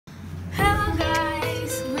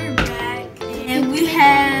we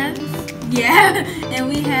have, and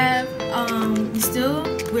we have,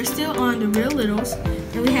 we're still on the Real Littles,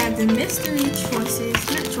 and we have the mystery choices,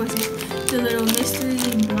 the little mystery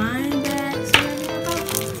blind bags, whatever they're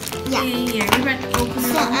called. Yeah, we're about to open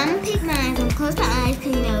them. So I'm gonna pick mine. I'm gonna close my eyes, cause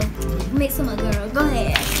you know, mix them up, girl. Go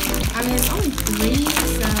ahead. I mean, it's only 3,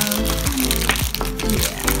 so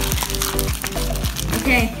yeah.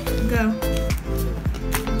 Okay, go.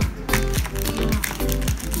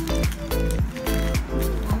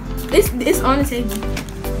 It's on the table.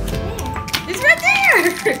 Yeah. It's right there.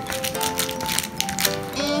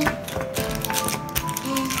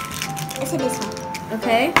 Let's hit this one.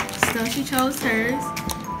 Okay, so she chose hers.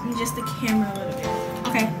 And just the camera a little bit.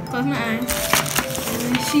 Okay, close my eyes. And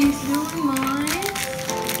then she's doing mine.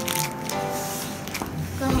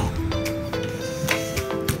 Go ahead.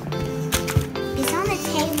 It's on the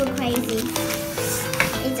table, crazy.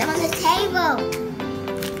 It's on the table.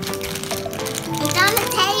 It's on the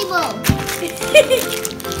table.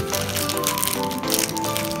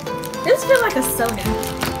 This feels like a soda.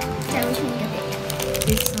 So which one is it?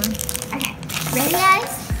 This one. Okay. Ready,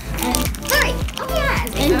 guys? And 3. Open your eyes.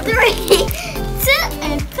 And 3, 2,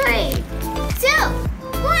 and 3, 2,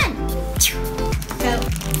 1. So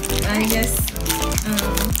I guess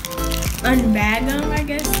unbag them, I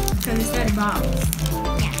guess, because it's not a box.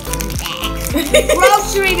 Yeah, bag.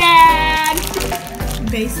 Grocery bag.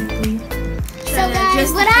 Basically. So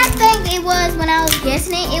guys, what I think it was when I was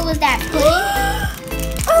guessing it, it was that pudding.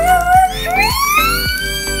 Oh, that was cream!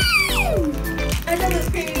 I know it's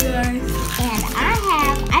creamy, guys. And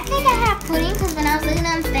I think I have pudding because when I was looking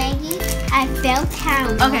at thingy, I felt how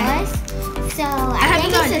it was. So I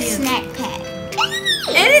think it's a snack pack.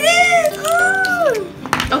 And it is!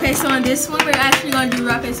 Ooh. Okay, so on this one, we're actually going to do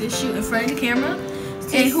rock, paper, shoot in front of the camera.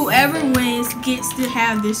 And whoever wins gets to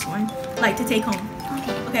have this one, like to take home.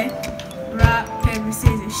 Okay? Rock, paper,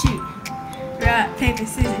 scissors, shoot. Rock, paper,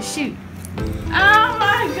 scissors, shoot. Oh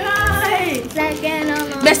my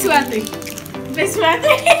god! Best 2 out of 3. Best 2 out of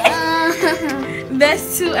 3.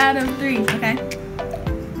 Best 2 out of 3. Okay.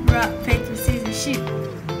 Rock, paper, scissors, shoot.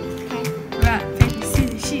 Okay. Rock, paper,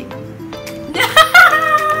 scissors, shoot. No!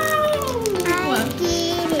 I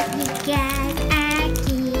get it, you guys. I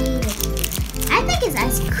get it. I think it's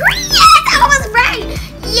ice cream. Yes, I was right.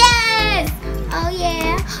 Yes. Oh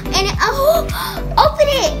yeah. And it, open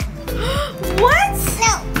it. What?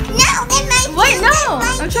 No, that might. Wait, no.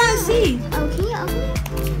 I'm trying to see. Oh, can you open it?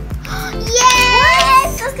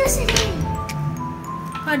 Yes. Let's go sit in.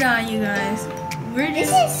 Hold on, you guys. This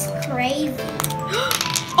is crazy.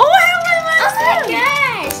 Oh, I have one of Oh my myself.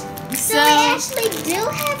 gosh. So we actually do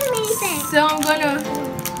have anything. So I'm gonna.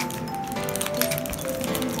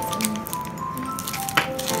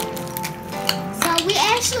 So we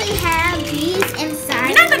actually have these inside.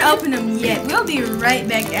 We're not gonna open them yet. We'll be right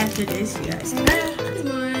back after this, you guys.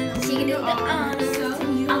 She can do the honors. So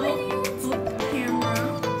you hold the camera.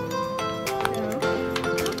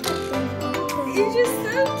 It's just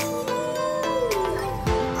so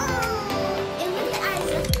And look at the eyes.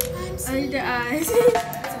 cute. Under the eyes.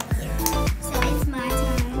 So it's my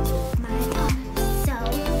turn. My turn. So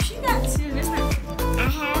She got 2. That's not fair. I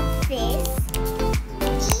have this.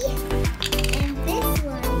 And this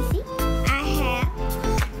one. You see? I have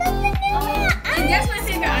the vanilla And that's my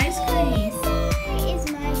favorite ice cream. This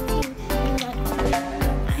is mine too.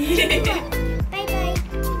 Bye bye.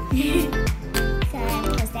 So I'm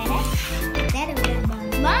gonna close that up. That'll be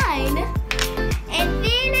mine. And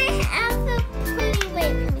then I have the pudding.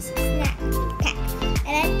 Wait, let me see. Snack pack.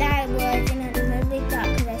 And I thought it was, and I literally thought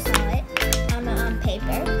because I saw it on the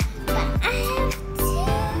paper. But I have 2.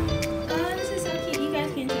 Oh, this is so cute. You guys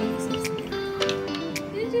can't tell this is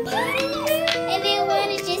And then one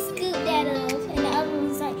is just scoop that off, and the other one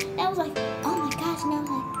was like, that was like, oh my gosh, and I was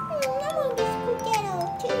like, I want to scoop that off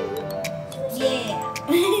too. Yeah.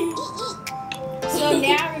 So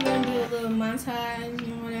now we're gonna do a little montage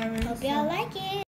and whatever. Hope y'all like it.